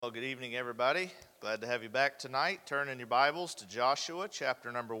Well, good evening, everybody. Glad to have you back tonight. Turn in your Bibles to Joshua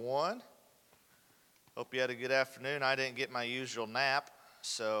chapter number 1. Hope you had a good afternoon. I didn't get my usual nap,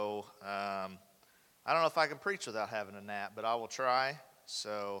 so I don't know if I can preach without having a nap, but I will try.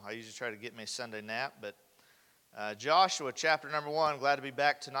 So I usually try to get me a Sunday nap. But Joshua chapter number 1, glad to be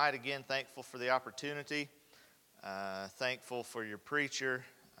back tonight again. Thankful for the opportunity. Thankful for your preacher.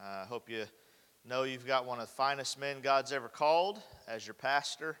 Hope you know you've got one of the finest men God's ever called as your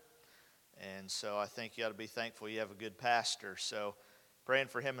pastor. And so I think you ought to be thankful you have a good pastor. So praying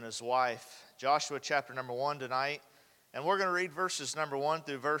for him and his wife. Joshua chapter number 1 tonight. And we're going to read verses number 1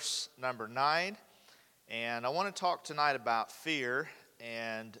 through verse number 9. And I want to talk tonight about fear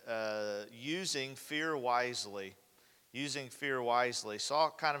and using fear wisely. Using fear wisely. So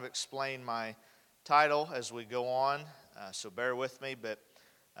I'll kind of explain my title as we go on. So bear with me. But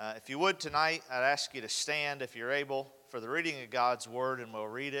if you would tonight, I'd ask you to stand if you're able for the reading of God's Word, and we'll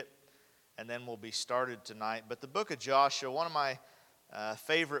read it, and then we'll be started tonight. But the book of Joshua, one of my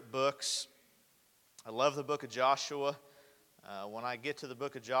favorite books. I love the book of Joshua. When I get to the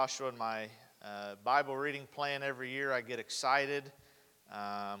book of Joshua in my Bible reading plan every year, I get excited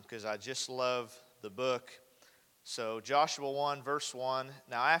because I just love the book. So Joshua 1, verse 1,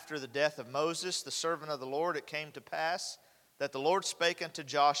 Now after the death of Moses, the servant of the Lord, it came to pass that the Lord spake unto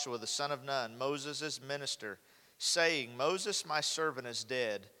Joshua the son of Nun, Moses' minister, saying, Moses my servant is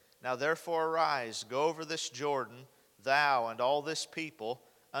dead. Now therefore arise, go over this Jordan, thou and all this people,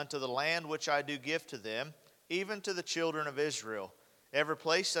 unto the land which I do give to them, even to the children of Israel. Every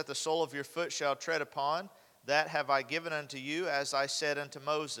place that the sole of your foot shall tread upon, that have I given unto you, as I said unto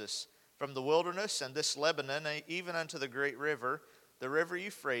Moses, from the wilderness and this Lebanon, even unto the great river, the river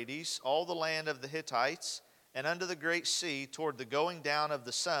Euphrates, all the land of the Hittites, and unto the great sea, toward the going down of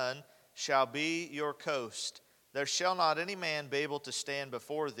the sun, shall be your coast. There shall not any man be able to stand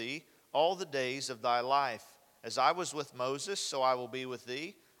before thee all the days of thy life. As I was with Moses, so I will be with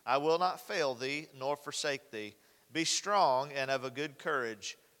thee. I will not fail thee, nor forsake thee. Be strong and of a good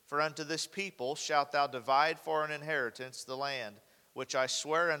courage, for unto this people shalt thou divide for an inheritance the land, which I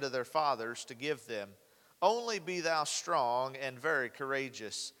swear unto their fathers to give them. Only be thou strong and very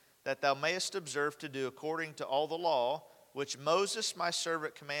courageous, that thou mayest observe to do according to all the law which Moses my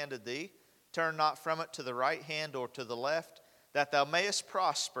servant commanded thee. Turn not from it to the right hand or to the left, that thou mayest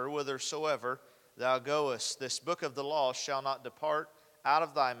prosper whithersoever thou goest. This book of the law shall not depart out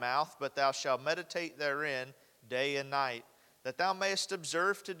of thy mouth, but thou shalt meditate therein day and night, that thou mayest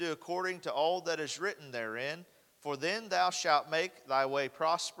observe to do according to all that is written therein. For then thou shalt make thy way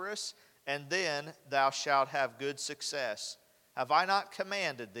prosperous, and then thou shalt have good success. Have I not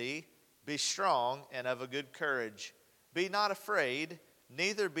commanded thee? Be strong and of a good courage. Be not afraid,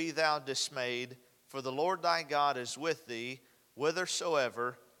 neither be thou dismayed, for the Lord thy God is with thee,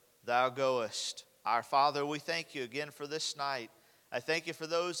 whithersoever thou goest. Our Father, we thank you again for this night. I thank you for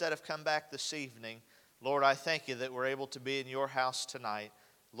those that have come back this evening. Lord, I thank you that we're able to be in your house tonight.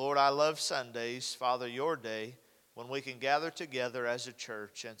 Lord, I love Sundays, Father, your day, when we can gather together as a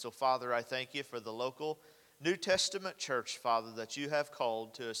church. And so, Father, I thank you for the local New Testament church, Father, that you have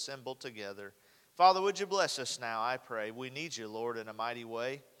called to assemble together. Father, would you bless us now, I pray. We need you, Lord, in a mighty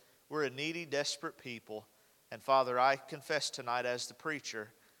way. We're a needy, desperate people. And Father, I confess tonight as the preacher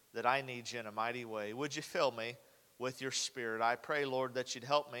that I need you in a mighty way. Would you fill me with your Spirit? I pray, Lord, that you'd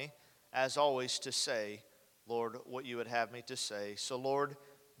help me, as always, to say, Lord, what you would have me to say. So, Lord,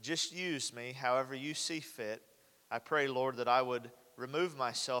 just use me however you see fit. I pray, Lord, that I would remove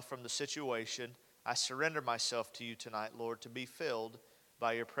myself from the situation. I surrender myself to you tonight, Lord, to be filled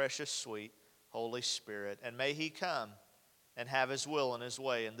by your precious, sweet Holy Spirit. And may he come and have his will and his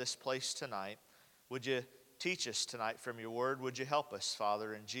way in this place tonight. Would you teach us tonight from your word? Would you help us,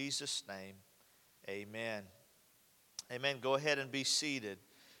 Father, in Jesus' name? Amen. Amen. Go ahead and be seated.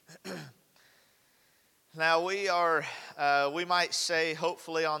 Now we are, we might say,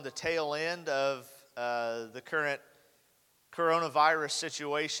 hopefully on the tail end of the current coronavirus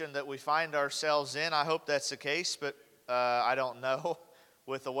situation that we find ourselves in. I hope that's the case, but I don't know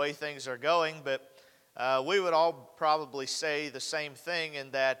with the way things are going. But we would all probably say the same thing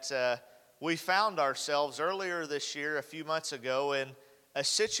in that we found ourselves earlier this year, a few months ago, in a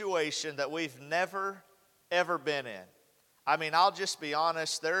situation that we've never, ever been in. I mean, I'll just be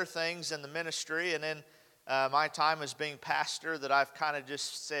honest, there are things in the ministry and in my time as being pastor that I've kind of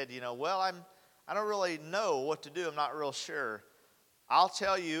just said, well, I don't really know what to do. I'm not real sure. I'll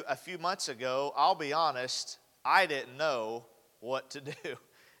tell you, a few months ago, I'll be honest, I didn't know what to do.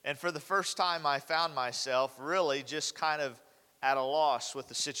 And for the first time, I found myself really just kind of at a loss with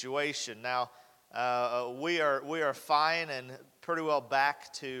the situation. Now, we are fine and pretty well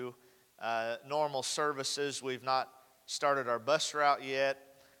back to normal services. We've not started our bus route yet.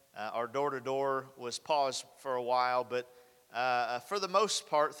 Our door-to-door was paused for a while, but for the most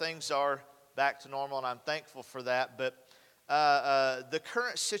part, things are back to normal, and I'm thankful for that. But the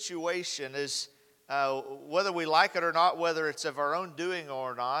current situation is, whether we like it or not, whether it's of our own doing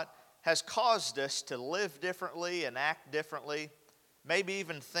or not, has caused us to live differently and act differently, maybe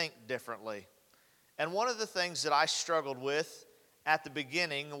even think differently. And one of the things that I struggled with at the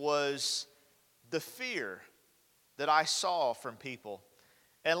beginning was the fear that I saw from people.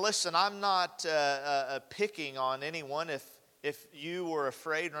 And listen, I'm not picking on anyone if you were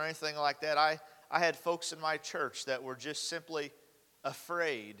afraid or anything like that. I had folks in my church that were just simply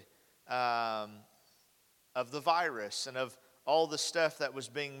afraid of the virus and of all the stuff that was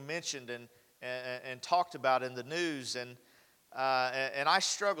being mentioned and talked about in the news. And I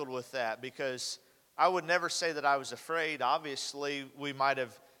struggled with that because I would never say that I was afraid. Obviously, we might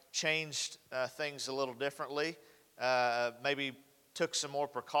have changed things a little differently, maybe took some more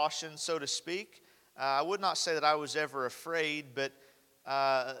precautions, so to speak. I would not say that I was ever afraid, but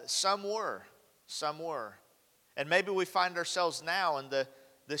some were. And maybe we find ourselves now in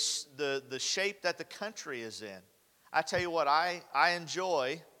the shape that the country is in. I tell you what, I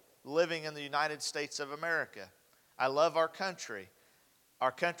enjoy living in the United States of America. I love our country.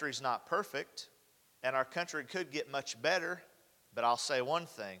 Our country's not perfect, and our country could get much better, but I'll say one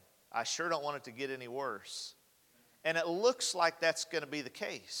thing, I sure don't want it to get any worse. And it looks like that's going to be the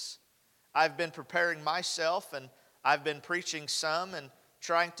case. I've been preparing myself, and I've been preaching some and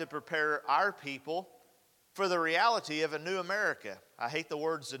trying to prepare our people for the reality of a new America. I hate the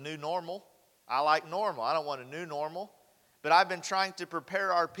words the new normal. I like normal. I don't want a new normal. But I've been trying to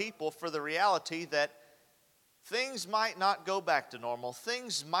prepare our people for the reality that things might not go back to normal.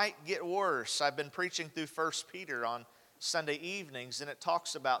 Things might get worse. I've been preaching through 1 Peter on Sunday evenings, and it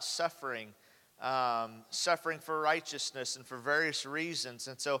talks about suffering for righteousness and for various reasons.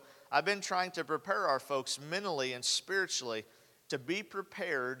 And so I've been trying to prepare our folks mentally and spiritually to be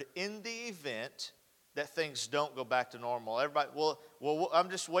prepared in the event that things don't go back to normal. Everybody, well,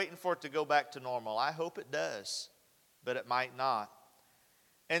 I'm just waiting for it to go back to normal. I hope it does, but it might not.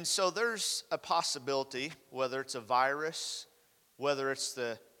 And so there's a possibility, whether it's a virus, whether it's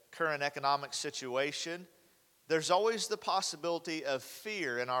the current economic situation, there's always the possibility of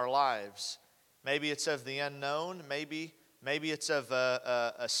fear in our lives. Maybe it's of the unknown. Maybe it's of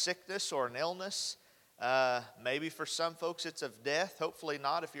a sickness or an illness. Maybe for some folks it's of death. Hopefully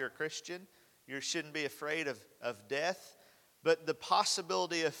not if you're a Christian. You shouldn't be afraid of death. But the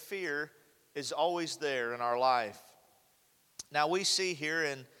possibility of fear is always there in our life. Now we see here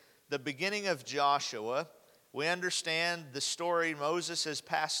in the beginning of Joshua, we understand the story Moses has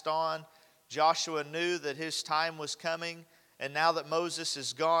passed on. Joshua knew that his time was coming. And now that Moses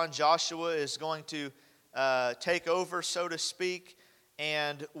is gone, Joshua is going to take over, so to speak.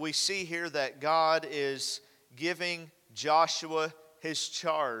 And we see here that God is giving Joshua his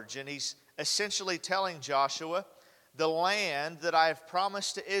charge. And he's essentially telling Joshua, the land that I have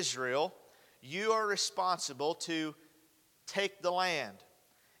promised to Israel, you are responsible to take the land.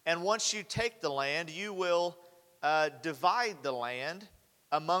 And once you take the land, you will divide the land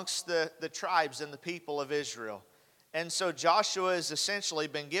amongst the tribes and the people of Israel. And so Joshua has essentially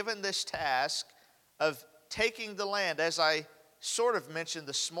been given this task of taking the land. As I sort of mentioned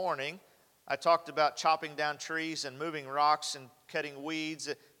this morning, I talked about chopping down trees and moving rocks and cutting weeds.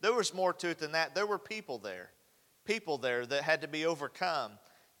 There was more to it than that. There were people there that had to be overcome,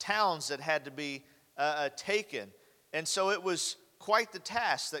 towns that had to be taken. And so it was quite the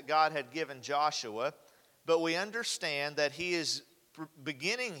task that God had given Joshua. But we understand that he is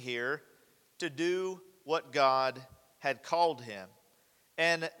beginning here to do what God had called him.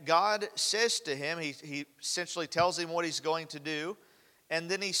 And God says to him, he essentially tells him what he's going to do. And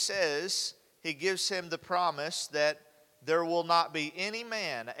then he gives him the promise that there will not be any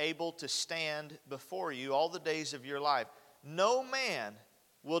man able to stand before you all the days of your life. No man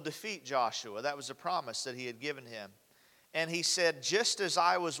will defeat Joshua. That was a promise that he had given him. And he said, just as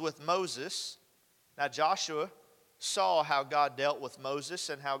I was with Moses. Now Joshua saw how God dealt with Moses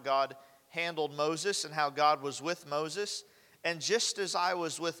and how God handled Moses and how God was with Moses. And just as I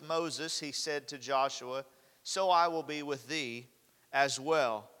was with Moses, he said to Joshua, so I will be with thee as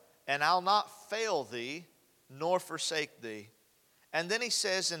well. And I'll not fail thee, nor forsake thee. And then he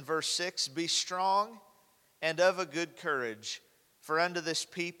says in verse 6, be strong and of a good courage, for unto this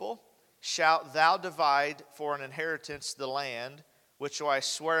people shalt thou divide for an inheritance the land, which I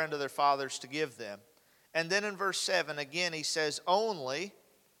swear unto their fathers to give them. And then in verse 7, again he says, only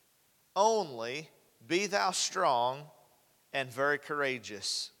be thou strong and very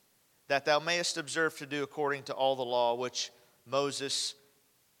courageous, that thou mayest observe to do according to all the law which Moses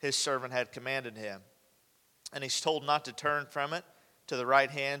his servant had commanded him. And he's told not to turn from it to the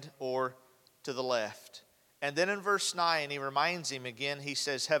right hand or to the left. And then in verse 9, he reminds him again, he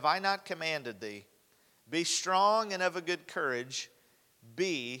says, have I not commanded thee? Be strong and of a good courage,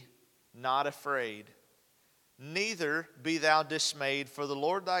 be not afraid. Neither be thou dismayed, for the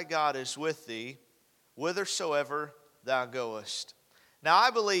Lord thy God is with thee, whithersoever thou goest. Now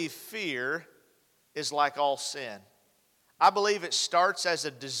I believe fear is like all sin. I believe it starts as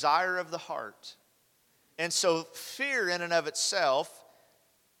a desire of the heart. And so fear in and of itself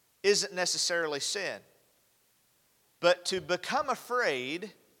isn't necessarily sin. But to become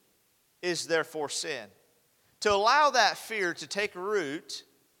afraid is therefore sin. To allow that fear to take root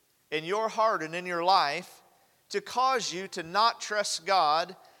in your heart and in your life, to cause you to not trust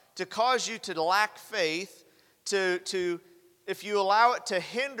God, to cause you to lack faith, to if you allow it to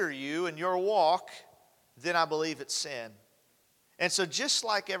hinder you in your walk, then I believe it's sin. And so just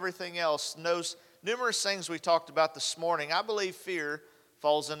like everything else, those numerous things we talked about this morning, I believe fear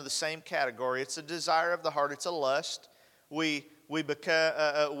falls into the same category. It's a desire of the heart. It's a lust. We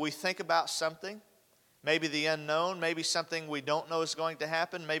think about something, maybe the unknown, maybe something we don't know is going to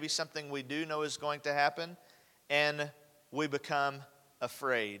happen, maybe something we do know is going to happen, and we become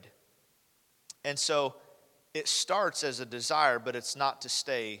afraid. And so it starts as a desire, but it's not to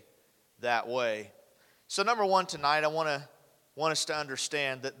stay that way. So number one tonight, I want us to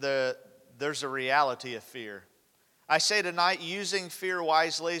understand that there's a reality of fear. I say tonight, using fear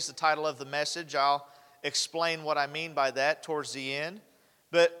wisely is the title of the message. I'll explain what I mean by that towards the end.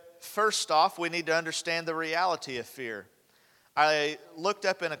 But first off, we need to understand the reality of fear. I looked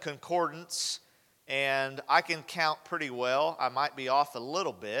up in a concordance, and I can count pretty well. I might be off a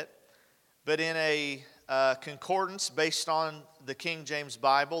little bit. But in a concordance based on the King James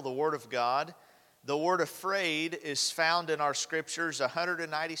Bible, the Word of God, the word afraid is found in our scriptures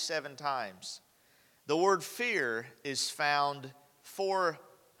 197 times. The word fear is found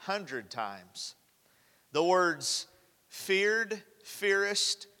 400 times. The words feared,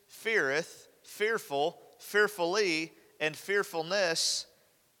 fearest, feareth, fearful, fearfully, and fearfulness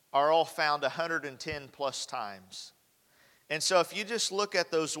are all found 110 plus times. And so if you just look at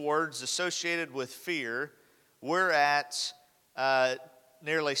those words associated with fear, we're at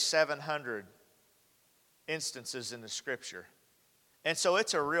nearly 700 instances in the Scripture. And so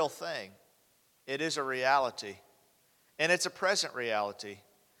it's a real thing. It is a reality. And it's a present reality.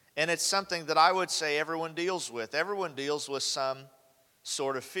 And it's something that I would say everyone deals with. Everyone deals with some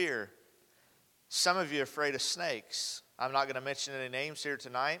sort of fear. Some of you are afraid of snakes. I'm not going to mention any names here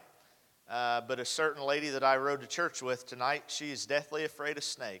tonight, but a certain lady that I rode to church with tonight, she is deathly afraid of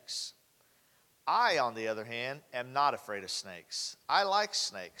snakes. I, on the other hand, am not afraid of snakes. I like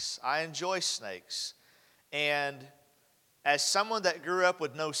snakes. I enjoy snakes. And as someone that grew up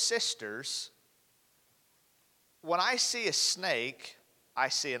with no sisters, when I see a snake, I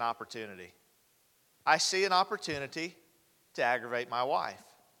see an opportunity. I see an opportunity to aggravate my wife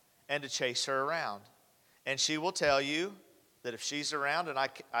and to chase her around. And she will tell you that if she's around and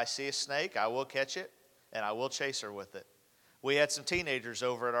I see a snake, I will catch it and I will chase her with it. We had some teenagers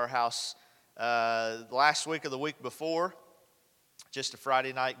over at our house last week or the week before, just a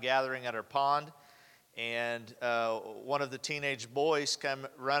Friday night gathering at our pond. And one of the teenage boys come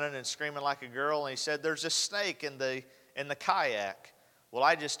running and screaming like a girl, and he said, "There's a snake in the kayak." Well,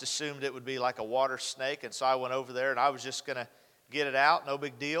 I just assumed it would be like a water snake, and so I went over there, and I was just going to get it out, no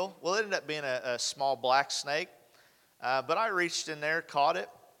big deal. Well, it ended up being a small black snake, but I reached in there, caught it,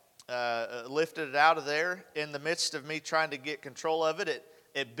 lifted it out of there. In the midst of me trying to get control of it,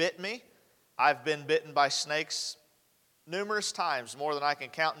 it bit me. I've been bitten by snakes numerous times, more than I can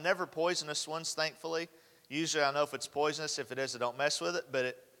count. Never poisonous ones, thankfully. Usually I know if it's poisonous. If it is, I don't mess with it.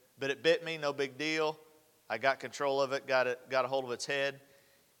 But it bit me, no big deal. I got control of it, got a hold of its head.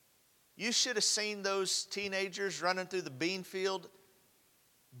 You should have seen those teenagers running through the bean field,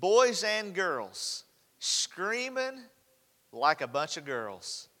 boys and girls, screaming like a bunch of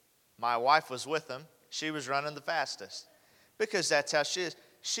girls. My wife was with them. She was running the fastest because that's how she is.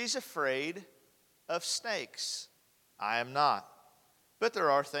 She's afraid of snakes. I am not. But there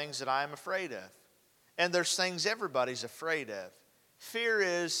are things that I am afraid of. And there's things everybody's afraid of. Fear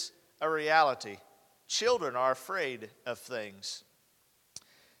is a reality. Children are afraid of things.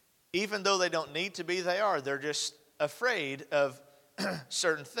 Even though they don't need to be, they are. They're just afraid of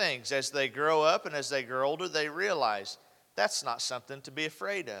certain things. As they grow up and as they grow older, they realize that's not something to be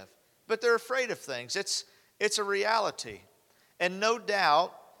afraid of. But they're afraid of things. It's a reality. And no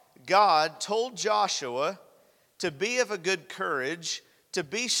doubt, God told Joshua to be of a good courage, to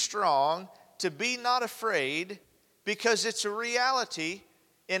be strong, to be not afraid, because it's a reality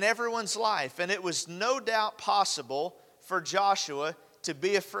in everyone's life. And it was no doubt possible for Joshua to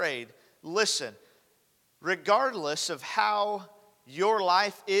be afraid. Listen, regardless of how your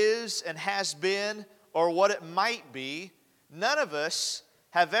life is and has been or what it might be, none of us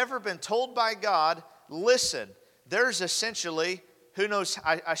have ever been told by God, listen, there's essentially, who knows,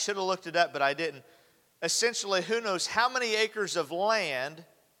 I should have looked it up, but I didn't. Essentially, who knows how many acres of land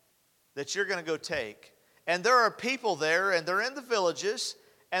that you're going to go take. And there are people there, and they're in the villages,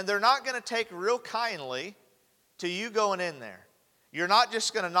 and they're not going to take real kindly to you going in there. You're not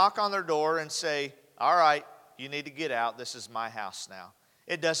just going to knock on their door and say, all right, you need to get out. This is my house now.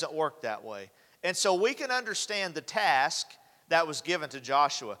 It doesn't work that way. And so we can understand the task that was given to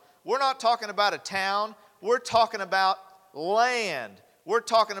Joshua. We're not talking about a town. We're talking about land. We're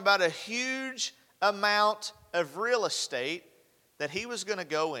talking about a huge amount of real estate that he was going to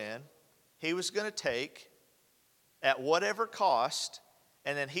go in, he was going to take at whatever cost,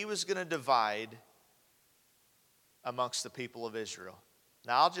 and then he was going to divide amongst the people of Israel.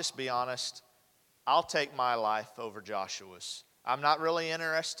 Now, I'll just be honest. I'll take my life over Joshua's. I'm not really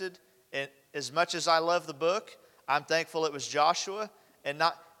interested in, as much as I love the book, I'm thankful it was Joshua, and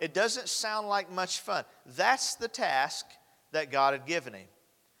it doesn't sound like much fun. That's the task that God had given him.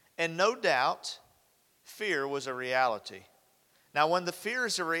 And no doubt, fear was a reality. Now, when the fear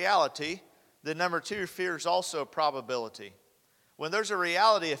is a reality, the number two, fear is also a probability. When there's a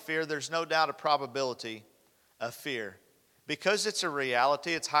reality of fear, there's no doubt a probability of fear. Because it's a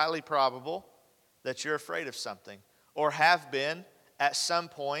reality, it's highly probable that you're afraid of something or have been at some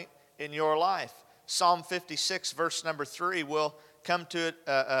point in your life. Psalm 56, verse number 3, we'll come to it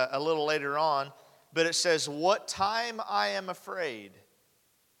a little later on, but it says, "What time I am afraid,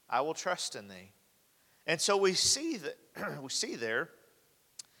 I will trust in thee." And so we see there,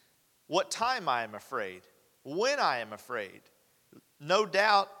 what time I am afraid, when I am afraid. No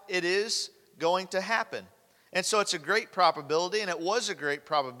doubt it is going to happen. And so it's a great probability, and it was a great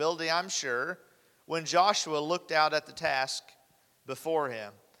probability, I'm sure, when Joshua looked out at the task before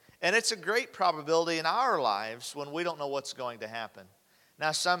him. And it's a great probability in our lives when we don't know what's going to happen.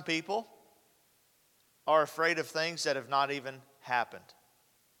 Now, some people are afraid of things that have not even happened.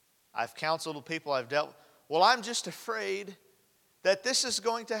 I've counseled with people I've dealt with. Well, I'm just afraid that this is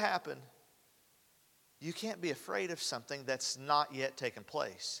going to happen. You can't be afraid of something that's not yet taken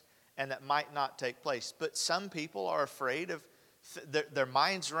place and that might not take place. But some people are afraid of, their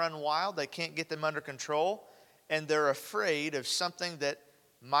minds run wild, they can't get them under control, and they're afraid of something that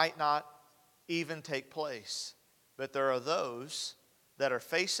might not even take place. But there are those that are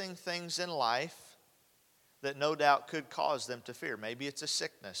facing things in life that no doubt could cause them to fear. Maybe it's a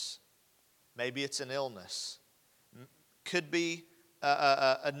sickness. Maybe it's an illness. Could be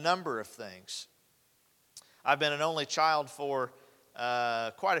a number of things. I've been an only child for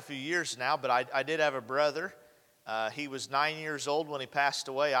quite a few years now, but I did have a brother. He was 9 years old when he passed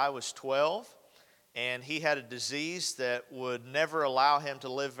away. I was 12, and he had a disease that would never allow him to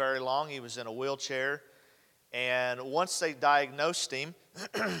live very long. He was in a wheelchair, and once they diagnosed him,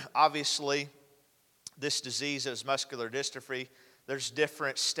 obviously this disease is muscular dystrophy. There's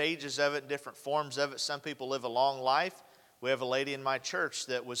different stages of it, different forms of it. Some people live a long life. We have a lady in my church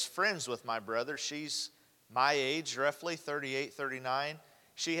that was friends with my brother. She's my age, roughly, 38, 39.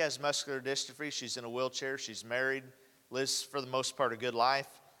 She has muscular dystrophy. She's in a wheelchair. She's married, lives for the most part a good life.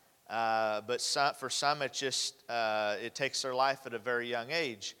 But for some, it takes their life at a very young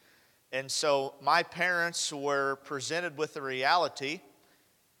age. And so my parents were presented with the reality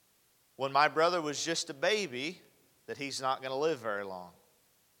when my brother was just a baby that he's not going to live very long.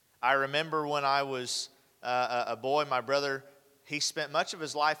 I remember when I was a boy, my brother, he spent much of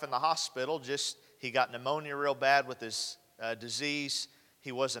his life in the hospital. He got pneumonia real bad with his disease.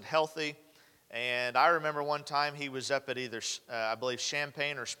 He wasn't healthy. And I remember one time he was up at either, I believe,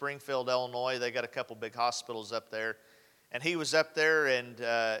 Champaign or Springfield, Illinois. They got a couple big hospitals up there. And he was up there,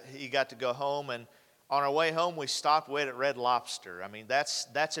 and he got to go home. And on our way home, we stopped, we ate at Red Lobster. I mean,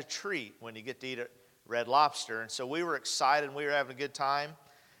 that's a treat when you get to eat at Red Lobster. And so we were excited, and we were having a good time.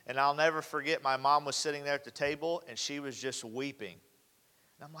 And I'll never forget, my mom was sitting there at the table, and she was just weeping.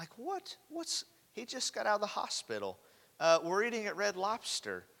 And I'm like, he just got out of the hospital. We're eating at Red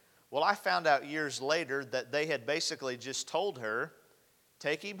Lobster. Well, I found out years later that they had basically just told her,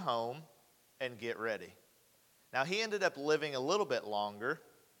 take him home and get ready. Now, he ended up living a little bit longer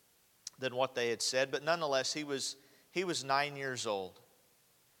than what they had said, but nonetheless, he was 9 years old.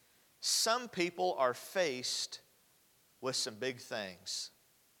 Some people are faced with some big things,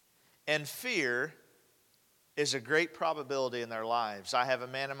 and fear is a great probability in their lives. I have a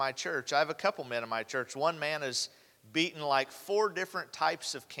man in my church. I have a couple men in my church. One man has beaten like 4 different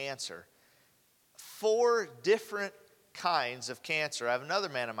types of cancer. 4 different kinds of cancer. I have another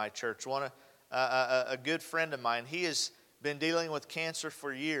man in my church, a good friend of mine. He has been dealing with cancer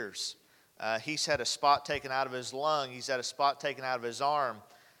for years. He's had a spot taken out of his lung. He's had a spot taken out of his arm.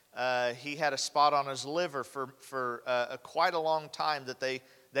 He had a spot on his liver for quite a long time that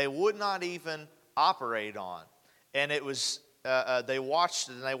they would not even operate on. And it was, they watched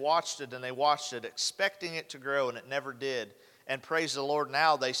it and they watched it and they watched it, expecting it to grow, and it never did. And praise the Lord,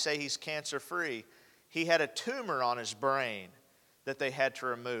 now they say he's cancer-free. He had a tumor on his brain that they had to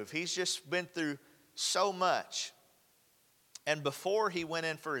remove. He's just been through so much. And before he went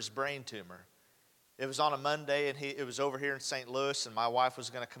in for his brain tumor, it was on a Monday, and it was over here in St. Louis, and my wife was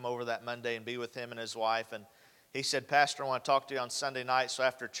going to come over that Monday and be with him and his wife. And he said, "Pastor, I want to talk to you on Sunday night." So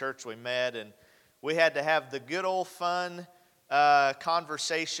after church we met, and we had to have the good old fun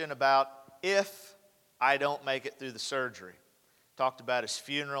conversation about if I don't make it through the surgery. Talked about his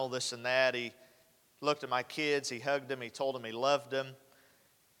funeral, this and that. He looked at my kids, he hugged them, he told them he loved them.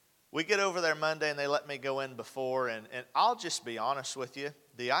 We get over there Monday and they let me go in before, and I'll just be honest with you.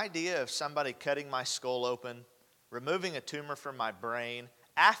 The idea of somebody cutting my skull open, removing a tumor from my brain,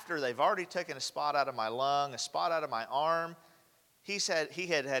 after they've already taken a spot out of my lung, a spot out of my arm, he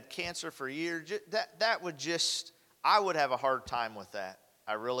had cancer for years, that would just, I would have a hard time with that.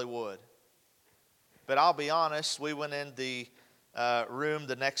 I really would. But I'll be honest, we went in the room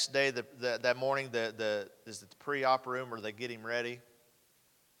the next day, that morning, is it the pre-op room where they get him ready?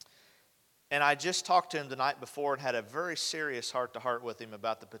 And I just talked to him the night before and had a very serious heart-to-heart with him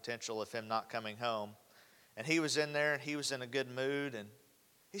about the potential of him not coming home. And he was in there and he was in a good mood, and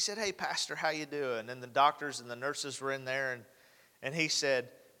he said, "Hey, Pastor, how you doing?" And the doctors and the nurses were in there, and he said,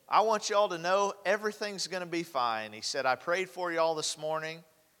 "I want you all to know everything's going to be fine." He said, "I prayed for you all this morning,"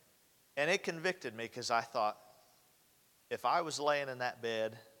 and it convicted me because I thought, if I was laying in that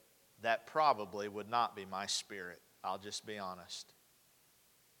bed, that probably would not be my spirit. I'll just be honest.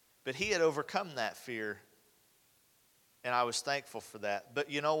 But he had overcome that fear, and I was thankful for that. But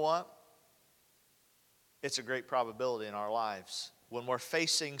you know what? It's a great probability in our lives. When we're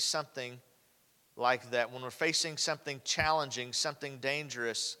facing something like that, when we're facing something challenging, something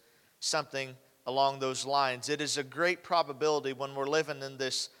dangerous, something along those lines, it is a great probability when we're living in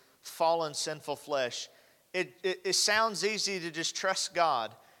this fallen, sinful flesh. It sounds easy to just trust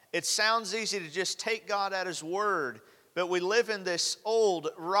God. It sounds easy to just take God at His word. But we live in this old,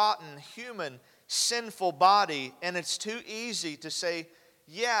 rotten, human, sinful body, and it's too easy to say,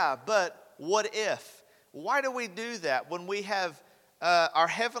 "Yeah, but what if?" Why do we do that when we have our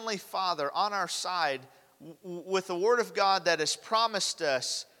Heavenly Father on our side with the Word of God that has promised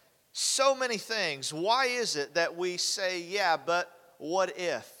us so many things? Why is it that we say, "Yeah, but what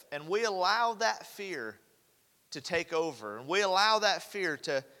if?" And we allow that fear to take over, and we allow that fear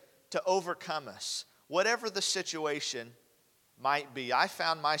to overcome us. Whatever the situation might be. I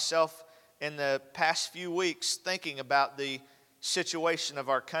found myself in the past few weeks thinking about the situation of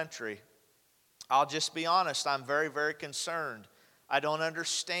our country. I'll just be honest, I'm very, very concerned. I don't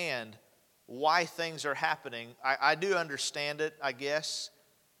understand why things are happening. I do understand it, I guess,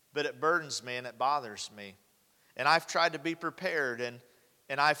 but it burdens me and it bothers me. And I've tried to be prepared, and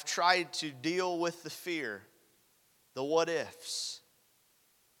I've tried to deal with the fear, the what ifs.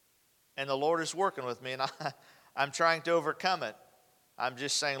 And the Lord is working with me, and I'm trying to overcome it. I'm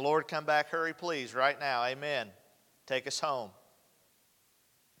just saying, "Lord, come back, hurry, please, right now. Amen. Take us home."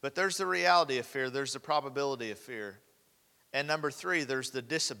 But there's the reality of fear. There's the probability of fear. And number 3, there's the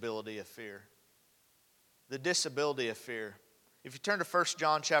disability of fear. The disability of fear. If you turn to 1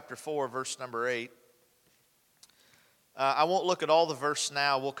 John chapter 4, verse number 8. I won't look at all the verse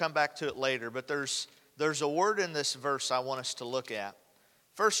now. We'll come back to it later. But there's a word in this verse I want us to look at.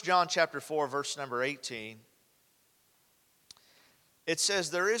 1 John chapter 4, verse number 18. It says,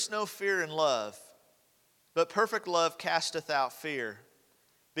 "There is no fear in love, but perfect love casteth out fear,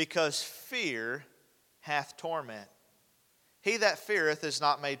 because fear hath torment. He that feareth is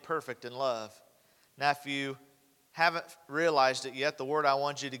not made perfect in love." Now, if you haven't realized it yet, the word I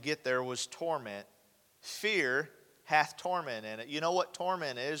want you to get there was torment. Fear hath torment in it. You know what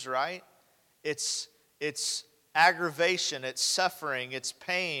torment is, right? It's aggravation, it's suffering, it's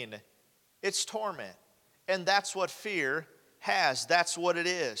pain, it's torment. And that's what fear has. That's what it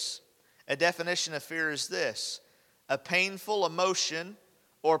is. A definition of fear is this: a painful emotion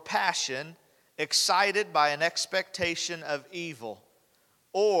or passion excited by an expectation of evil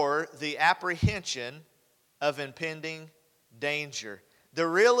or the apprehension of impending danger. The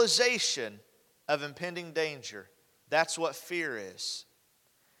realization of impending danger. That's what fear is.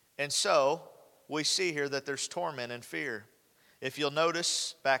 And so, we see here that there's torment and fear. If you'll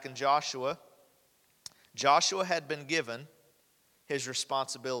notice back in Joshua, Joshua had been given his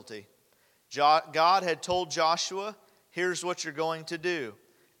responsibility. God had told Joshua, here's what you're going to do.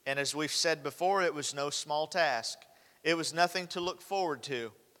 And as we've said before, it was no small task. It was nothing to look forward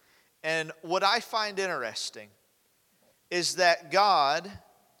to. And what I find interesting is that God,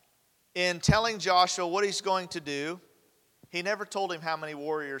 in telling Joshua what he's going to do, he never told him how many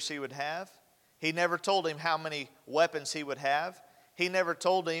warriors he would have. He never told him how many weapons he would have. He never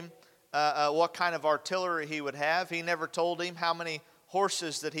told him what kind of artillery he would have. He never told him how many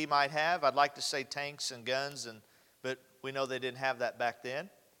horses that he might have. I'd like to say tanks and guns, but we know they didn't have that back then.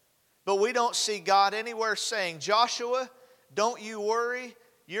 But we don't see God anywhere saying, Joshua, don't you worry.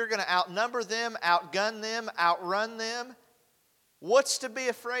 You're going to outnumber them, outgun them, outrun them. What's to be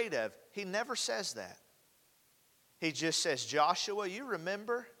afraid of? He never says that. He just says, Joshua, you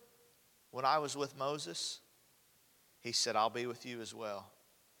remember when I was with Moses? He said, I'll be with you as well.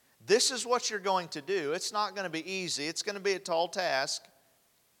 This is what you're going to do. It's not going to be easy. It's going to be a tall task.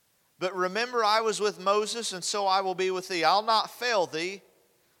 But remember, I was with Moses, and so I will be with thee. I'll not fail thee,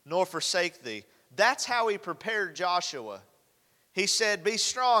 nor forsake thee. That's how he prepared Joshua. He said, be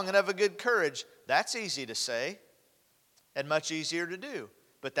strong and of a good courage. That's easy to say and much easier to do.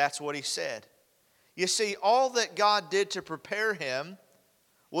 But that's what he said. You see, all that God did to prepare him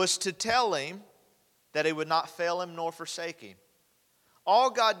was to tell him that he would not fail him nor forsake him. All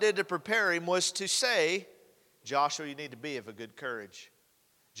God did to prepare him was to say, Joshua, you need to be of a good courage.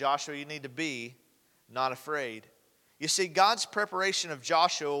 Joshua, you need to be not afraid. You see, God's preparation of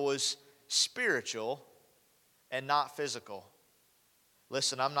Joshua was spiritual and not physical.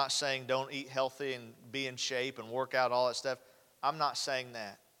 Listen, I'm not saying don't eat healthy and be in shape and work out, all that stuff. I'm not saying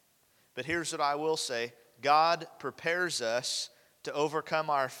that. But here's what I will say. God prepares us to overcome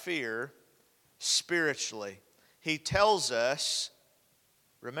our fear spiritually. He tells us,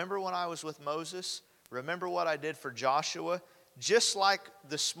 remember when I was with Moses? Remember what I did for Joshua? Just like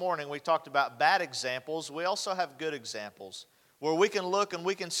this morning we talked about bad examples, we also have good examples where we can look and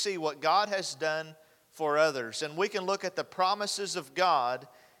we can see what God has done for others. And we can look at the promises of God,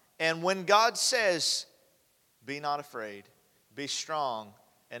 and when God says, be not afraid, be strong,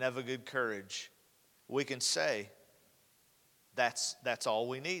 and of a good courage, we can say, that's all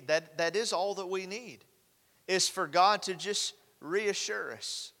we need. That is all that we need, is for God to just reassure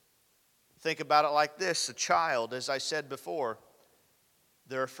us. Think about it like this. A child, as I said before,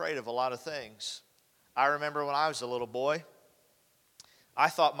 they're afraid of a lot of things. I remember when I was a little boy, I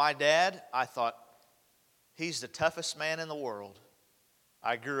thought he's the toughest man in the world.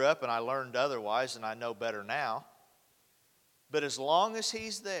 I grew up and I learned otherwise, and I know better now. But as long as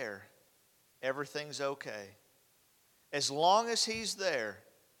he's there, everything's okay. As long as he's there,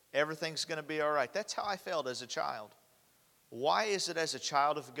 everything's going to be all right. That's how I felt as a child. Why is it as a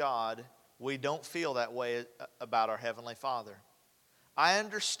child of God we don't feel that way about our Heavenly Father? I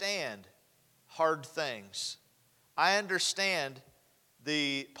understand hard things. I understand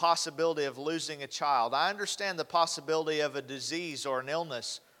the possibility of losing a child. I understand the possibility of a disease or an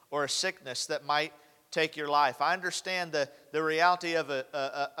illness or a sickness that might take your life. I understand the reality of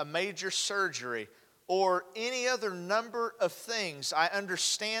a major surgery or any other number of things. I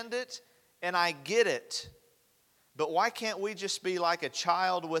understand it and I get it. But why can't we just be like a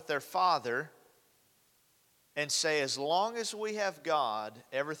child with their father and say, as long as we have God,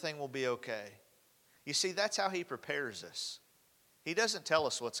 everything will be okay? You see, that's how He prepares us. He doesn't tell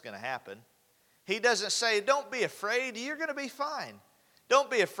us what's going to happen. He doesn't say, don't be afraid, you're going to be fine. Don't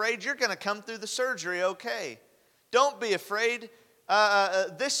be afraid, you're going to come through the surgery okay. Don't be afraid,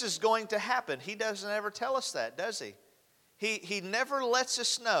 this is going to happen. He doesn't ever tell us that, does he? He never lets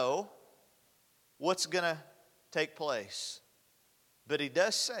us know what's going to take place. But He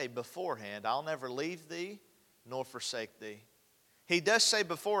does say beforehand, I'll never leave thee nor forsake thee. He does say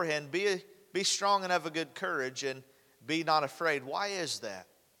beforehand, be strong and of a good courage and be not afraid. Why is that?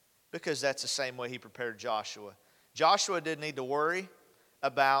 Because that's the same way He prepared Joshua. Joshua didn't need to worry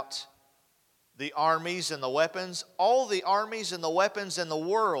about the armies and the weapons. All the armies and the weapons in the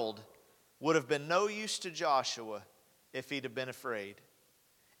world would have been no use to Joshua if he'd have been afraid.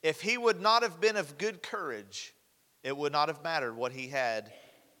 If he would not have been of good courage, it would not have mattered what he had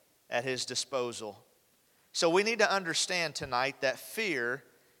at his disposal. So we need to understand tonight that fear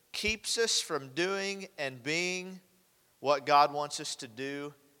keeps us from doing and being what God wants us to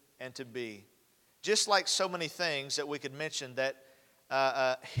do and to be. Just like so many things that we could mention that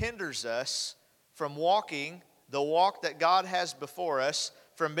hinders us from walking the walk that God has before us,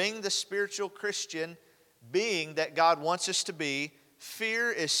 from being the spiritual Christian being that God wants us to be,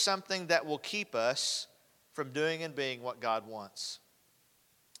 fear is something that will keep us from doing and being what God wants.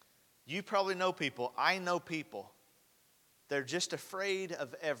 You probably know people, I know people, they're just afraid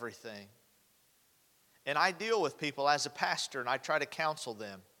of everything. And I deal with people as a pastor and I try to counsel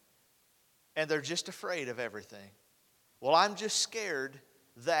them. And they're just afraid of everything. Well, I'm just scared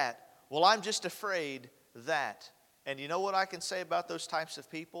that. Well, I'm just afraid that. And you know what I can say about those types of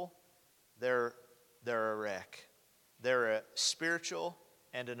people? They're a wreck. They're a spiritual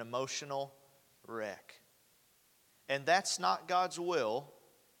and an emotional wreck. And that's not God's will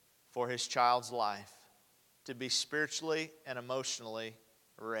for His child's life, to be spiritually and emotionally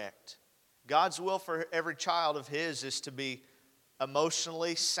wrecked. God's will for every child of His is to be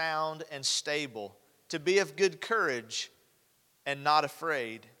emotionally sound and stable, to be of good courage and not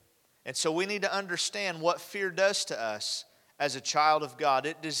afraid. And so we need to understand what fear does to us as a child of God.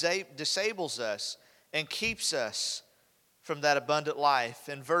 It disables us and keeps us from that abundant life.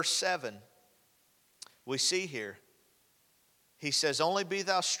 In verse 7, we see here, he says, "Only be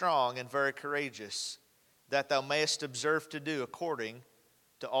thou strong and very courageous, that thou mayest observe to do according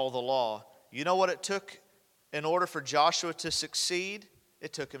to all the law." You know what it took in order for Joshua to succeed?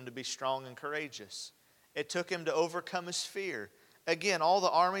 It took him to be strong and courageous. It took him to overcome his fear. Again, all the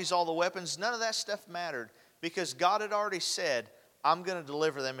armies, all the weapons, none of that stuff mattered, because God had already said, I'm going to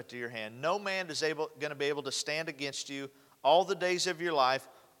deliver them into your hand. No man is going to be able to stand against you all the days of your life.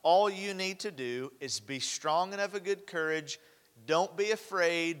 All you need to do is be strong and of a good courage. Don't be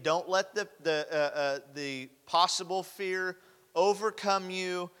afraid. Don't let the possible fear overcome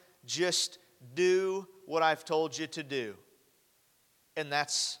you. Just do what I've told you to do. And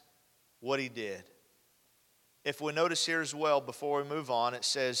that's what he did. If we notice here as well, before we move on, it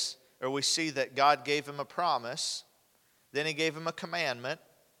says, or we see that God gave him a promise, then He gave him a commandment,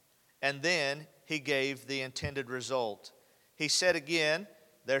 and then He gave the intended result. He said again,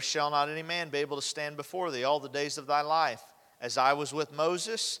 "There shall not any man be able to stand before thee all the days of thy life. As I was with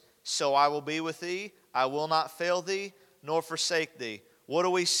Moses, so I will be with thee. I will not fail thee, nor forsake thee." What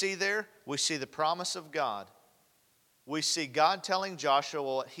do we see there? We see the promise of God. We see God telling Joshua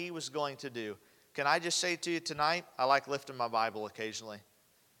what he was going to do. Can I just say to you tonight, I like lifting my Bible occasionally.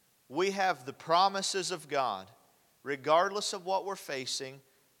 We have the promises of God, regardless of what we're facing,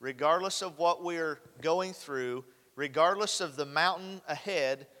 regardless of what we're going through, regardless of the mountain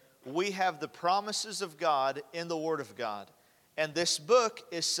ahead, we have the promises of God in the Word of God. And this book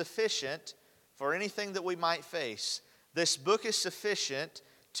is sufficient for anything that we might face. This book is sufficient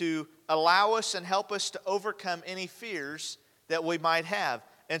to allow us and help us to overcome any fears that we might have.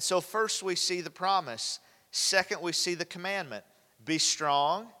 And so first we see the promise. Second, we see the commandment. Be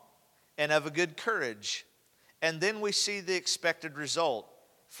strong and of a good courage. And then we see the expected result.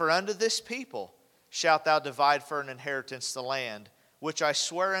 For unto this people shalt thou divide for an inheritance the land, which I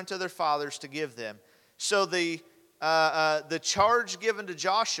swear unto their fathers to give them. So the charge given to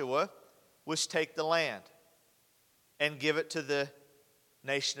Joshua was take the land and give it to the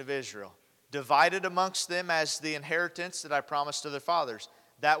nation of Israel. Divide it amongst them as the inheritance that I promised to their fathers.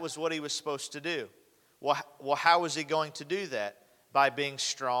 That was what he was supposed to do. Well, how was he going to do that? By being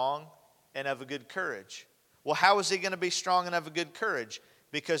strong and of a good courage. Well, how was he going to be strong and of a good courage?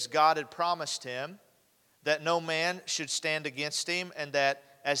 Because God had promised him that no man should stand against him, and that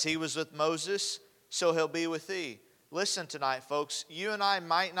as he was with Moses, so he'll be with thee. Listen tonight, folks. You and I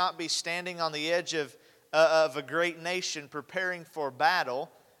might not be standing on the edge of a great nation preparing for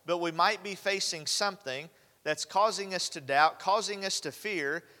battle, but we might be facing something that's causing us to doubt, causing us to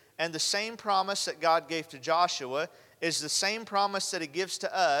fear. And the same promise that God gave to Joshua is the same promise that He gives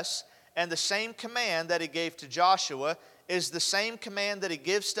to us. And the same command that He gave to Joshua is the same command that He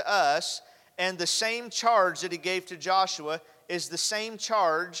gives to us. And the same charge that He gave to Joshua is the same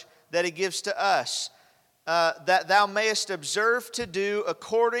charge that He gives to us. That thou mayest observe to do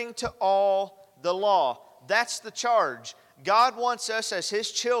according to all the law. That's the charge. God wants us as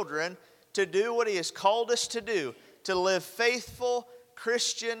His children to do what He has called us to do, to live faithful,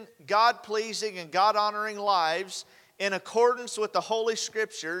 Christian, God-pleasing, and God-honoring lives in accordance with the Holy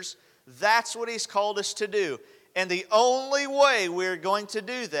Scriptures. That's what He's called us to do. And the only way we're going to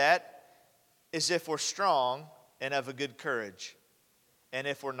do that is if we're strong and of a good courage, and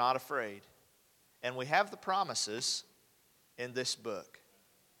if we're not afraid. And we have the promises in this book.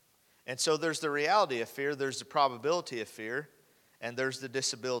 And so there's the reality of fear, there's the probability of fear, and there's the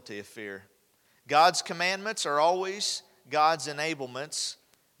disability of fear. God's commandments are always God's enablements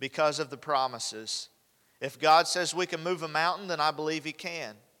because of the promises. If God says we can move a mountain, then I believe He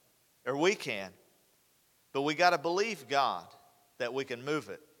can, or we can. But we got to believe God that we can move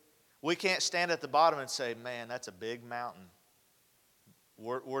it. We can't stand at the bottom and say, man, that's a big mountain.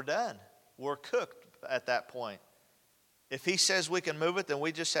 We're done. We're cooked at that point. If He says we can move it, then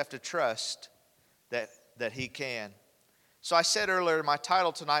we just have to trust that He can. So I said earlier, my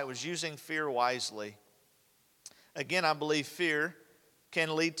title tonight was Using Fear Wisely. Again, I believe fear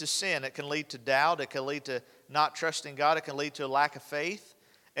can lead to sin. It can lead to doubt. It can lead to not trusting God. It can lead to a lack of faith.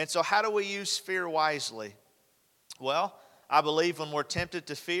 And so how do we use fear wisely? Well, I believe when we're tempted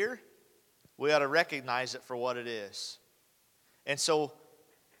to fear, we ought to recognize it for what it is. And so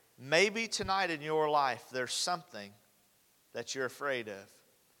maybe tonight in your life there's something that you're afraid of.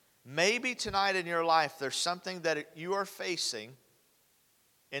 Maybe tonight in your life there's something that you are facing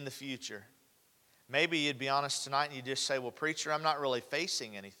in the future. Maybe you'd be honest tonight and you just say, well, preacher, I'm not really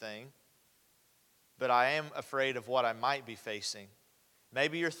facing anything, but I am afraid of what I might be facing.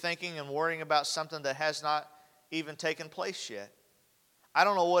 Maybe you're thinking and worrying about something that has not even taken place yet. I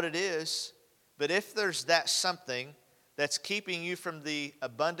don't know what it is, but if there's that something that's keeping you from the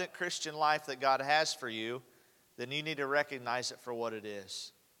abundant Christian life that God has for you, then you need to recognize it for what it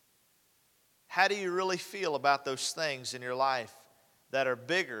is. How do you really feel about those things in your life that are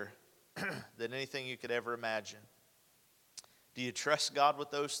bigger than anything you could ever imagine? Do you trust God with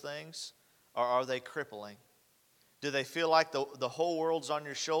those things, or are they crippling? Do they feel like the whole world's on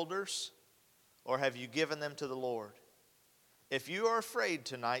your shoulders, or have you given them to the Lord? If you are afraid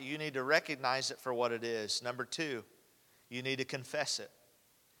tonight, you need to recognize it for what it is. Number 2, you need to confess it.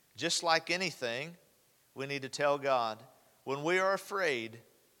 Just like anything, we need to tell God. When we are afraid,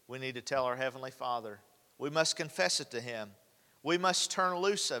 we need to tell our Heavenly Father. We must confess it to Him. We must turn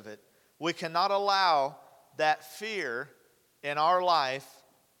loose of it. We cannot allow that fear in our life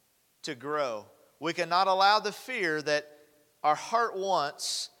to grow. We cannot allow the fear that our heart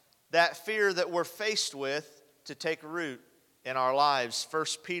wants, that fear that we're faced with, to take root in our lives. 1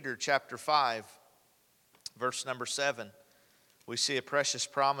 Peter chapter 5, verse number 7. We see a precious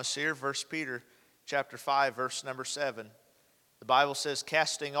promise here. 1 Peter chapter 5, verse number 7. The Bible says,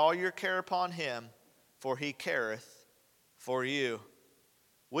 casting all your care upon Him, for He careth for you.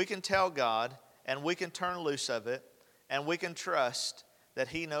 We can tell God, and we can turn loose of it, and we can trust that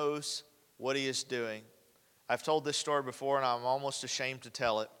He knows what He is doing. I've told this story before, and I'm almost ashamed to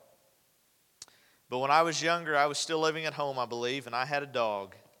tell it. But when I was younger, I was still living at home, I believe, and I had a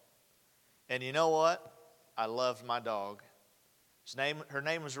dog. And you know what? I loved my dog. Her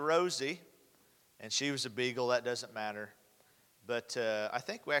name was Rosie, and she was a beagle. That doesn't matter. But I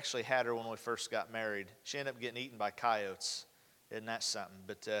think we actually had her when we first got married. She ended up getting eaten by coyotes. Isn't that something?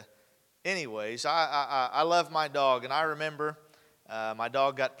 But anyways, I love my dog. And I remember my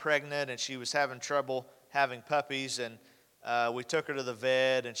dog got pregnant, and she was having trouble having puppies. And we took her to the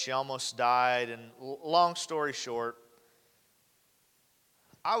vet, and she almost died. And long story short,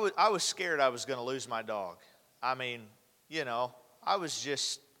 I was scared I was going to lose my dog. I mean, you know, I was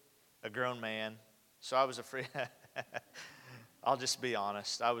just a grown man, so I was afraid. I'll just be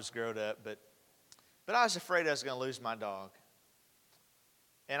honest. I was grown up, but I was afraid I was going to lose my dog.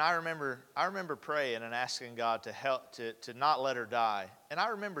 And I remember praying and asking God to help to not let her die. And I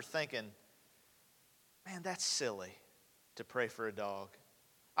remember thinking, man, that's silly to pray for a dog.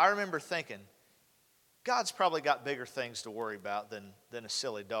 I remember thinking, God's probably got bigger things to worry about than a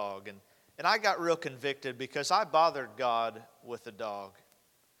silly dog. And I got real convicted because I bothered God with a dog.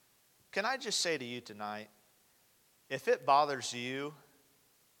 Can I just say to you tonight, if it bothers you,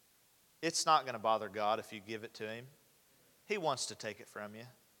 it's not going to bother God if you give it to Him. He wants to take it from you.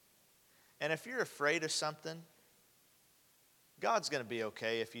 And if you're afraid of something, God's going to be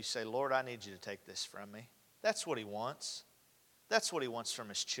okay if you say, Lord, I need you to take this from me. That's what He wants. That's what He wants from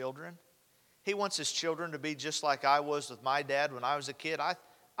His children. He wants His children to be just like I was with my dad when I was a kid.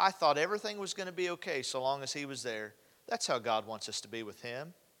 I thought everything was going to be okay so long as He was there. That's how God wants us to be with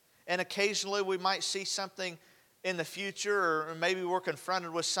Him. And occasionally we might see something in the future, or maybe we're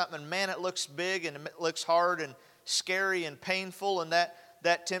confronted with something, and man, it looks big and it looks hard and scary and painful, and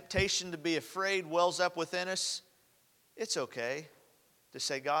that temptation to be afraid wells up within us. It's okay to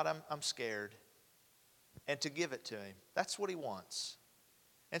say, God, I'm scared, and to give it to Him. That's what He wants.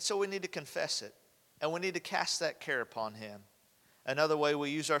 And so we need to confess it, and we need to cast that care upon Him. Another way we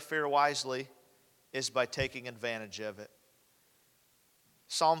use our fear wisely is by taking advantage of it.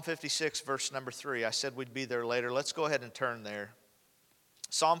 Psalm 56, verse number 3. I said we'd be there later. Let's go ahead and turn there.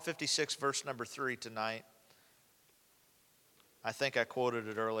 Psalm 56, verse number 3 tonight. I think I quoted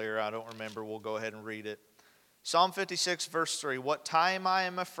it earlier. I don't remember. We'll go ahead and read it. Psalm 56, verse 3. What time I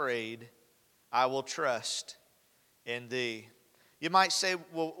am afraid, I will trust in Thee. You might say,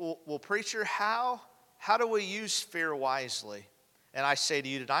 well, preacher, how do we use fear wisely? And I say to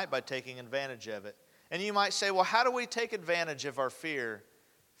you tonight, by taking advantage of it. And you might say, well, how do we take advantage of our fear?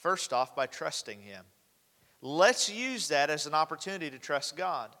 First off, by trusting Him. Let's use that as an opportunity to trust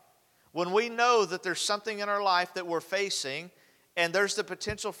God. When we know that there's something in our life that we're facing, and there's the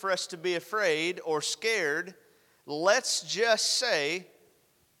potential for us to be afraid or scared, let's just say,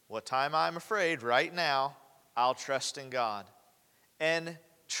 what time I'm afraid right now, I'll trust in God. And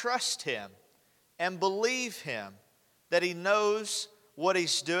trust Him and believe Him that He knows what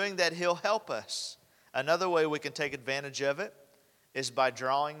He's doing, that He'll help us. Another way we can take advantage of it is by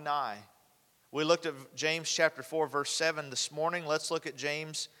drawing nigh. We looked at James chapter 4, verse 7 this morning. Let's look at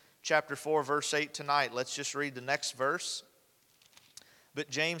James chapter 4, verse 8 tonight. Let's just read the next verse. But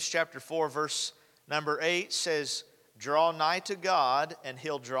James chapter 4, verse number 8 says, draw nigh to God, and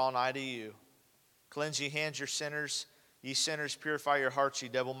He'll draw nigh to you. Cleanse ye hands, ye sinners, purify your hearts, ye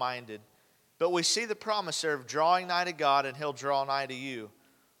double-minded. But we see the promise there of drawing nigh to God, and He'll draw nigh to you.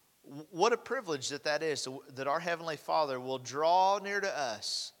 What a privilege that is, that our Heavenly Father will draw near to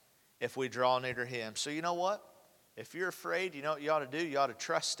us if we draw near to Him. So you know what? If you're afraid, you know what you ought to do? You ought to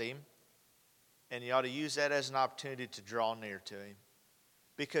trust Him, and you ought to use that as an opportunity to draw near to Him,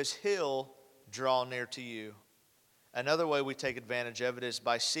 because He'll draw near to you. Another way we take advantage of it is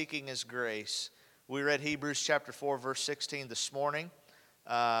by seeking His grace. We read Hebrews chapter 4, verse 16 this morning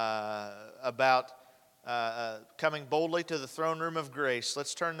about coming boldly to the throne room of grace.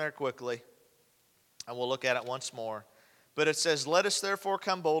 Let's turn there quickly, and we'll look at it once more. But it says, let us therefore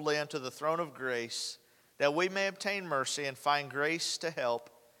come boldly unto the throne of grace, that we may obtain mercy and find grace to help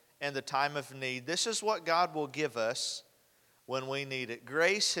in the time of need. This is what God will give us when we need it.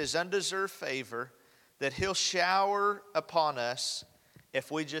 Grace, His undeserved favor, that He'll shower upon us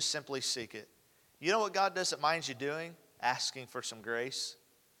if we just simply seek it. You know what God doesn't mind you doing? Asking for some grace.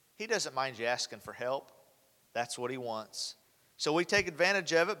 He doesn't mind you asking for help. That's what He wants. So we take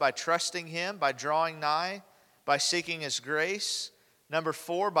advantage of it by trusting Him, by drawing nigh, by seeking His grace. Number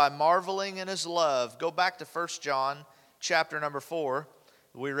 4, by marveling in His love. Go back to 1 John chapter number 4.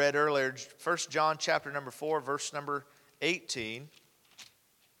 We read earlier, 1 John chapter number 4, verse number 18.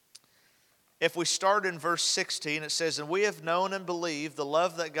 If we start in verse 16, it says, and we have known and believed the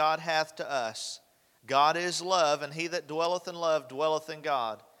love that God hath to us. God is love, and he that dwelleth in love dwelleth in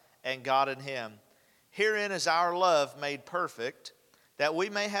God, and God in him. Herein is our love made perfect, that we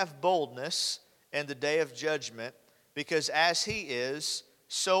may have boldness in the day of judgment, because as he is,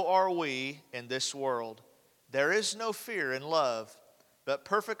 so are we in this world. There is no fear in love, but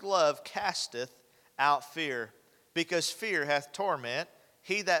perfect love casteth out fear, because fear hath torment.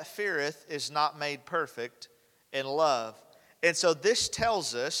 He that feareth is not made perfect in love. And so this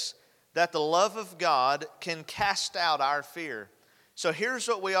tells us that the love of God can cast out our fear. So here's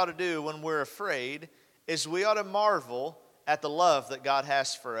what we ought to do when we're afraid, is we ought to marvel at the love that God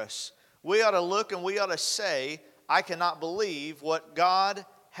has for us. We ought to look and we ought to say, I cannot believe what God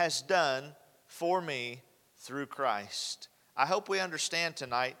has done for me through Christ. I hope we understand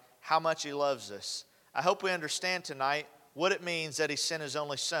tonight how much he loves us. I hope we understand tonight what it means that he sent his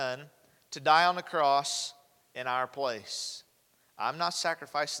only son to die on the cross in our place. I'm not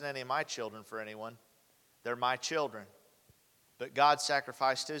sacrificing any of my children for anyone. They're my children. But God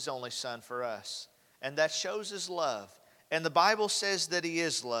sacrificed his only son for us. And that shows his love. And the Bible says that he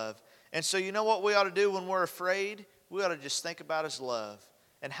is love. And so you know what we ought to do when we're afraid? We ought to just think about his love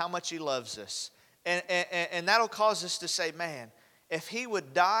and how much he loves us. And that'll cause us to say, man, if he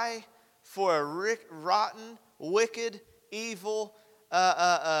would die for a rotten, wicked, evil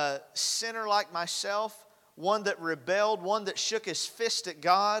sinner like myself, one that rebelled, one that shook his fist at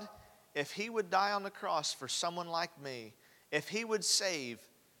God, if he would die on the cross for someone like me, if he would save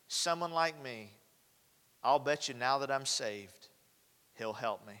someone like me, I'll bet you now that I'm saved, he'll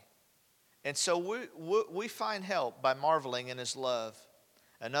help me. And so we find help by marveling in his love.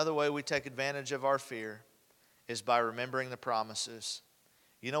 Another way we take advantage of our fear is by remembering the promises.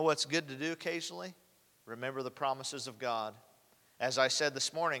 You know what's good to do occasionally? Remember the promises of God. As I said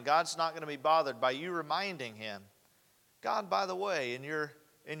this morning, God's not going to be bothered by you reminding him. God, by the way, in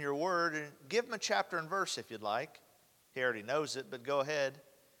your word, and give him a chapter and verse if you'd like. He already knows it, but go ahead.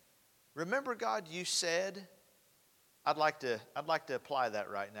 Remember, God, you said. I'd like to apply that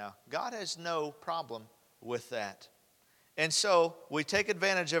right now. God has no problem with that. And so we take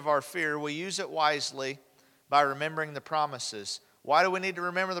advantage of our fear. We use it wisely by remembering the promises. Why do we need to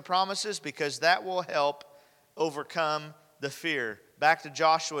remember the promises? Because that will help overcome the fear. Back to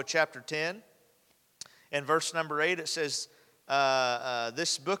Joshua chapter 10. In verse number 8 it says,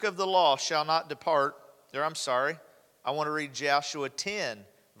 this book of the law shall not depart. I want to read Joshua 10,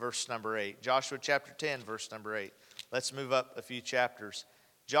 verse number 8. Joshua chapter 10, verse number 8. Let's move up a few chapters.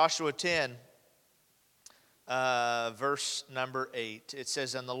 Joshua 10, verse number 8. It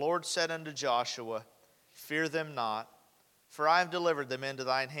says, And the Lord said unto Joshua, Fear them not, for I have delivered them into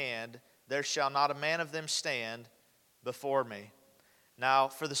thine hand. There shall not a man of them stand before me. Now,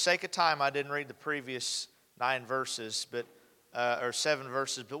 for the sake of time, I didn't read the previous 9 verses, or 7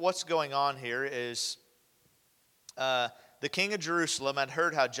 verses. But what's going on here is the king of Jerusalem had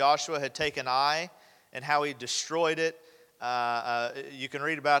heard how Joshua had taken Ai and how he destroyed it. You can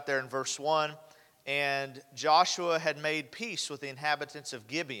read about there in verse 1. And Joshua had made peace with the inhabitants of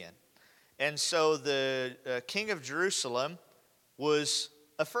Gibeon. And so the king of Jerusalem was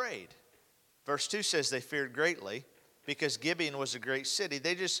afraid. Verse 2 says they feared greatly because Gibeon was a great city.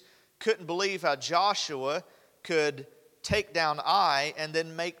 They just couldn't believe how Joshua could take down Ai and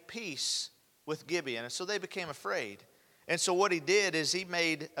then make peace with Gibeon. And so they became afraid. And so what he did is he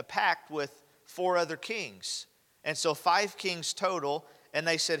made a pact with 4 other kings. And so 5 kings total. And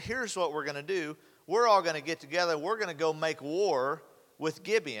they said, here's what we're going to do. We're all going to get together. We're going to go make war with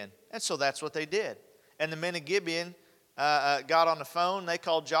Gibeon. And so that's what they did. And the men of Gibeon got on the phone. They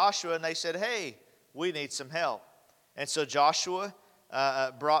called Joshua and they said, hey, we need some help. And so Joshua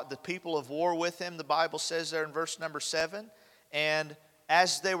brought the people of war with him, the Bible says there in verse number 7. And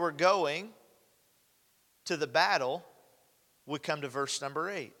as they were going to the battle, we come to verse number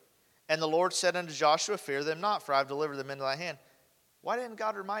 8. And the Lord said unto Joshua, Fear them not, for I have delivered them into thy hand. Why didn't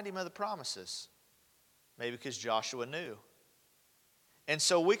God remind him of the promises? Maybe because Joshua knew. And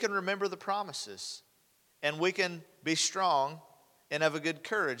so we can remember the promises. And we can be strong and of a good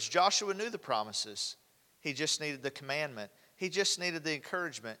courage. Joshua knew the promises. He just needed the commandment. He just needed the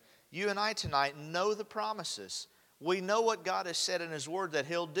encouragement. You and I tonight know the promises. We know what God has said in His Word that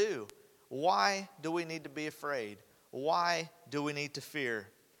He'll do. Why do we need to be afraid? Why do we need to fear?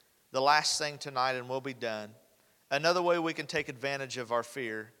 The last thing tonight, and we'll be done. Another way we can take advantage of our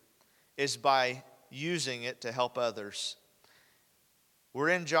fear is by using it to help others. We're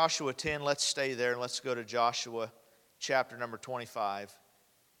in Joshua 10. Let's stay there and let's go to Joshua chapter number 25.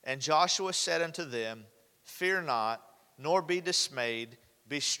 And Joshua said unto them, Fear not, nor be dismayed.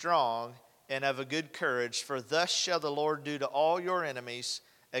 Be strong and of a good courage, for thus shall the Lord do to all your enemies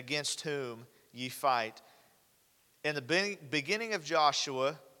against whom ye fight. In the beginning of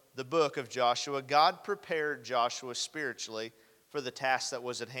Joshua, the book of Joshua, God prepared Joshua spiritually for the task that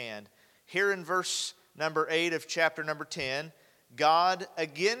was at hand. Here in verse number 8 of chapter number 10, God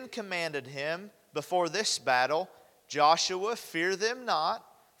again commanded him before this battle, Joshua, fear them not,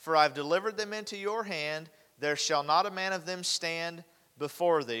 for I have delivered them into your hand. There shall not a man of them stand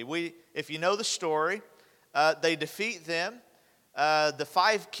before thee. If you know the story, they defeat them. The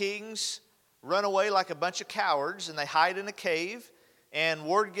 5 kings run away like a bunch of cowards, and they hide in a cave. And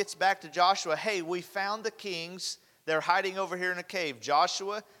word gets back to Joshua, hey, we found the kings. They're hiding over here in a cave.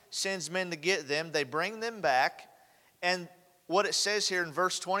 Joshua sends men to get them. They bring them back. And what it says here in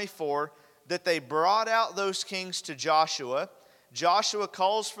verse 24, that they brought out those kings to Joshua. Joshua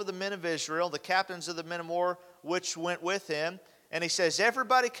calls for the men of Israel, the captains of the men of war, which went with him. And he says,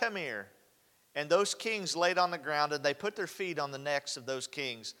 everybody come here. And those kings laid on the ground, and they put their feet on the necks of those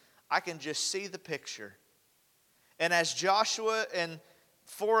kings. I can just see the picture. And as Joshua and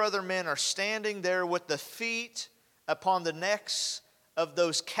 4 other men are standing there with the feet upon the necks of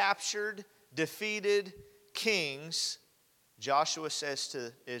those captured, defeated kings, Joshua says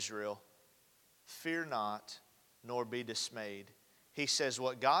to Israel, fear not, nor be dismayed. He says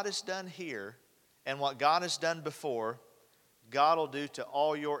what God has done here and what God has done before, God will do to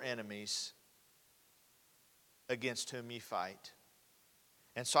all your enemies against whom ye fight.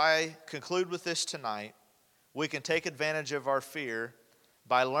 And so I conclude with this tonight. We can take advantage of our fear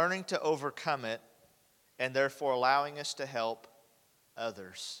by learning to overcome it and therefore allowing us to help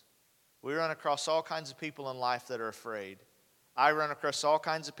others. We run across all kinds of people in life that are afraid. I run across all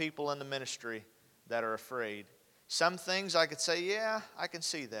kinds of people in the ministry that are afraid. Some things I could say, yeah, I can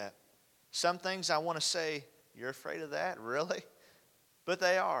see that. Some things I want to say, you're afraid of that? Really? But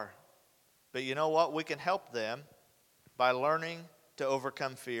they are. But you know what? We can help them by learning to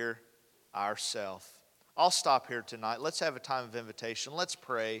overcome fear ourselves. I'll stop here tonight. Let's have a time of invitation. Let's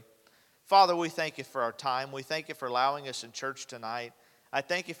pray. Father, we thank you for our time. We thank you for allowing us in church tonight. I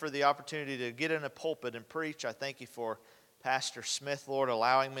thank you for the opportunity to get in a pulpit and preach. I thank you for Pastor Smith, Lord,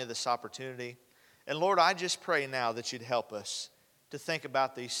 allowing me this opportunity. And Lord, I just pray now that you'd help us to think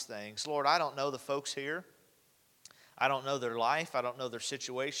about these things. Lord, I don't know the folks here. I don't know their life. I don't know their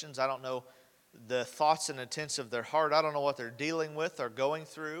situations. I don't know the thoughts and intents of their heart. I don't know what they're dealing with or going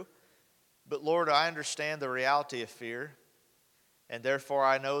through. But Lord, I understand the reality of fear, and therefore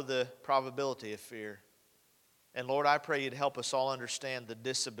I know the probability of fear. And Lord, I pray you'd help us all understand the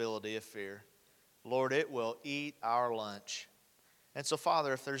disability of fear. Lord, it will eat our lunch. And so,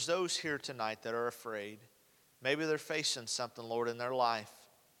 Father, if there's those here tonight that are afraid, maybe they're facing something, Lord, in their life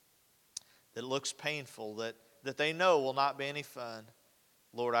that looks painful, that they know will not be any fun,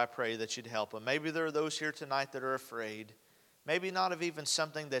 Lord, I pray that you'd help them. Maybe there are those here tonight that are afraid, maybe not of even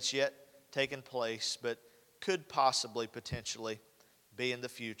something that's yet taken place, but could possibly, potentially be in the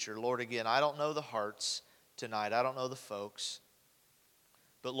future. Lord, again, I don't know the hearts tonight. I don't know the folks.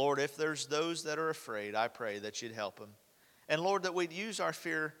 But Lord, if there's those that are afraid, I pray that you'd help them. And Lord, that we'd use our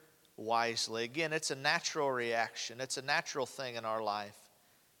fear wisely. Again, it's a natural reaction. It's a natural thing in our life.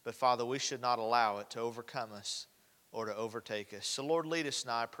 But Father, we should not allow it to overcome us or to overtake us. So Lord, lead us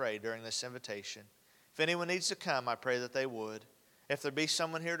now, I pray, during this invitation. If anyone needs to come, I pray that they would. If there be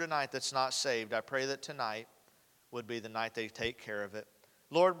someone here tonight that's not saved, I pray that tonight would be the night they take care of it.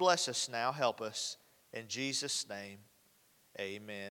 Lord, bless us now. Help us. In Jesus' name, amen.